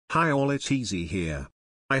Hi all, it's Easy here.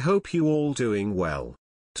 I hope you all doing well.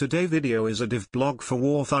 Today video is a div blog for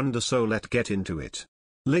War Thunder, so let's get into it.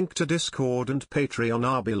 Link to Discord and Patreon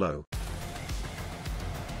are below.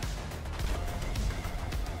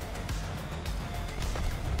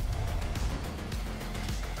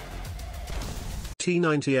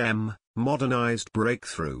 T-90M, Modernized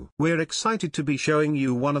Breakthrough. We're excited to be showing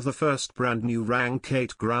you one of the first brand new Rank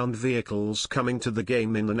 8 ground vehicles coming to the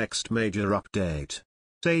game in the next major update.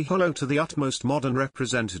 Say hello to the utmost modern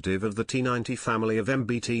representative of the T-90 family of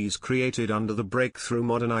MBTs created under the Breakthrough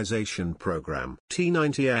Modernization Program.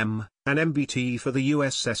 T-90M, an MBT for the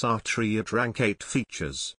USSR tree at Rank 8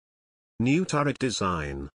 features new turret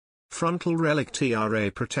design, frontal relic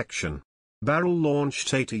TRA protection, barrel-launched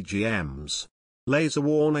ATGMs, laser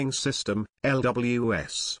warning system,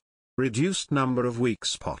 LWS, reduced number of weak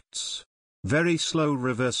spots, very slow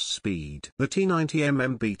reverse speed. The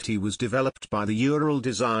T-90M MBT was developed by the Ural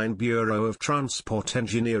Design Bureau of Transport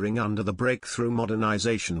Engineering under the Breakthrough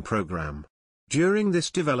Modernization Program. During this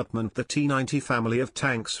development, the T-90 family of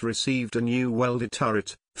tanks received a new welded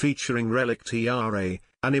turret, featuring relic TRA,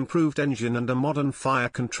 an improved engine and a modern fire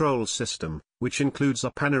control system, which includes a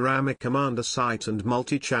panoramic commander sight and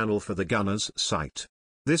multi-channel for the gunner's sight.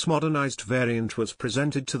 This modernized variant was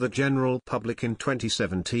presented to the general public in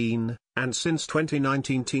 2017, and since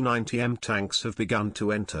 2019 T-90M tanks have begun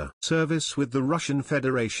to enter service with the Russian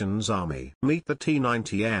Federation's army. Meet the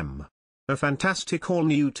T-90M. A fantastic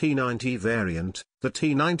all-new T-90 variant, the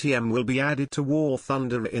T-90M will be added to War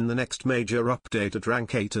Thunder in the next major update at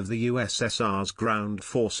Rank 8 of the USSR's Ground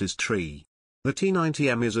Forces tree. The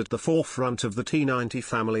T-90M is at the forefront of the T-90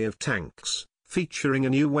 family of tanks, featuring a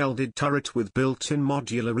new welded turret with built-in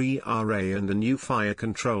modular ERA and a new fire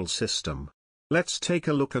control system. Let's take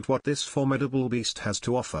a look at what this formidable beast has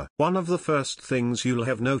to offer. One of the first things you'll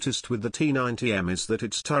have noticed with the T-90M is that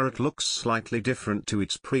its turret looks slightly different to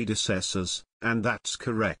its predecessors, and that's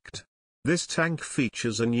correct. This tank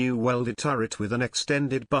features a new welded turret with an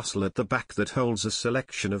extended bustle at the back that holds a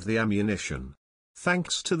selection of the ammunition.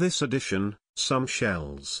 Thanks to this addition, some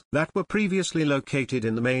shells that were previously located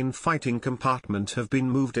in the main fighting compartment have been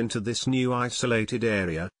moved into this new isolated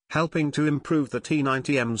area, helping to improve the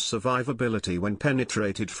T-90M's survivability when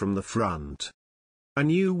penetrated from the front. A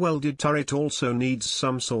new welded turret also needs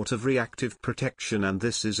some sort of reactive protection, and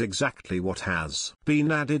this is exactly what has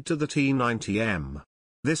been added to the T-90M.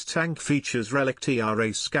 This tank features relic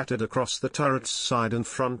TRA scattered across the turret's side and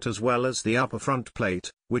front as well as the upper front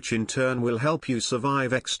plate, which in turn will help you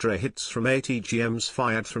survive extra hits from ATGMs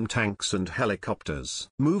fired from tanks and helicopters.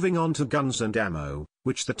 Moving on to guns and ammo,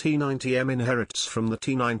 which the T-90M inherits from the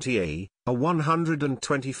T-90A, a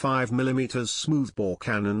 125mm smoothbore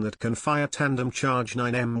cannon that can fire tandem charge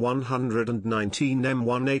 9M100 and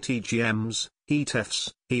 19M1 ATGMs,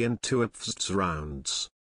 HETFs, and 2FS rounds.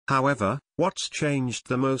 However, what's changed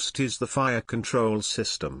the most is the fire control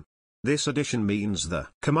system. This addition means the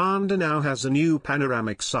commander now has a new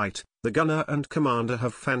panoramic sight, the gunner and commander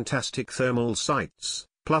have fantastic thermal sights,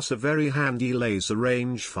 plus a very handy laser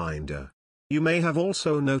rangefinder. You may have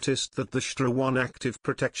also noticed that the STRA-1 active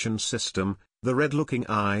protection system, the red-looking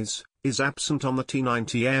eyes, is absent on the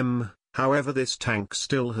T-90M, however this tank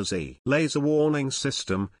still has a laser warning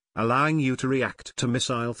system, allowing you to react to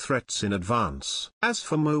missile threats in advance. As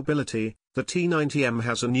for mobility, the T-90M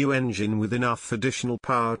has a new engine with enough additional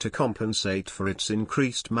power to compensate for its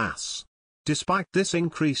increased mass. Despite this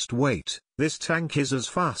increased weight, this tank is as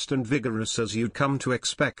fast and vigorous as you'd come to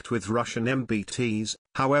expect with Russian MBTs,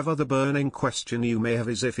 however the burning question you may have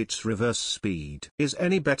is if its reverse speed is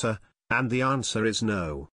any better, and the answer is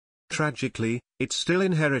no. Tragically, it still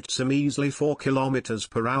inherits a measly 4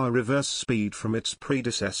 km/h reverse speed from its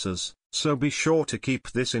predecessors, so be sure to keep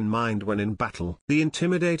this in mind when in battle. The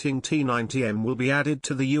intimidating T-90M will be added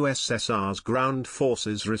to the USSR's Ground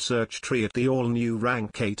Forces research tree at the all-new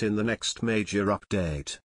Rank 8 in the next major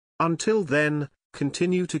update. Until then,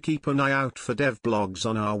 continue to keep an eye out for dev blogs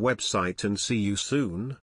on our website and see you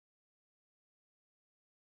soon.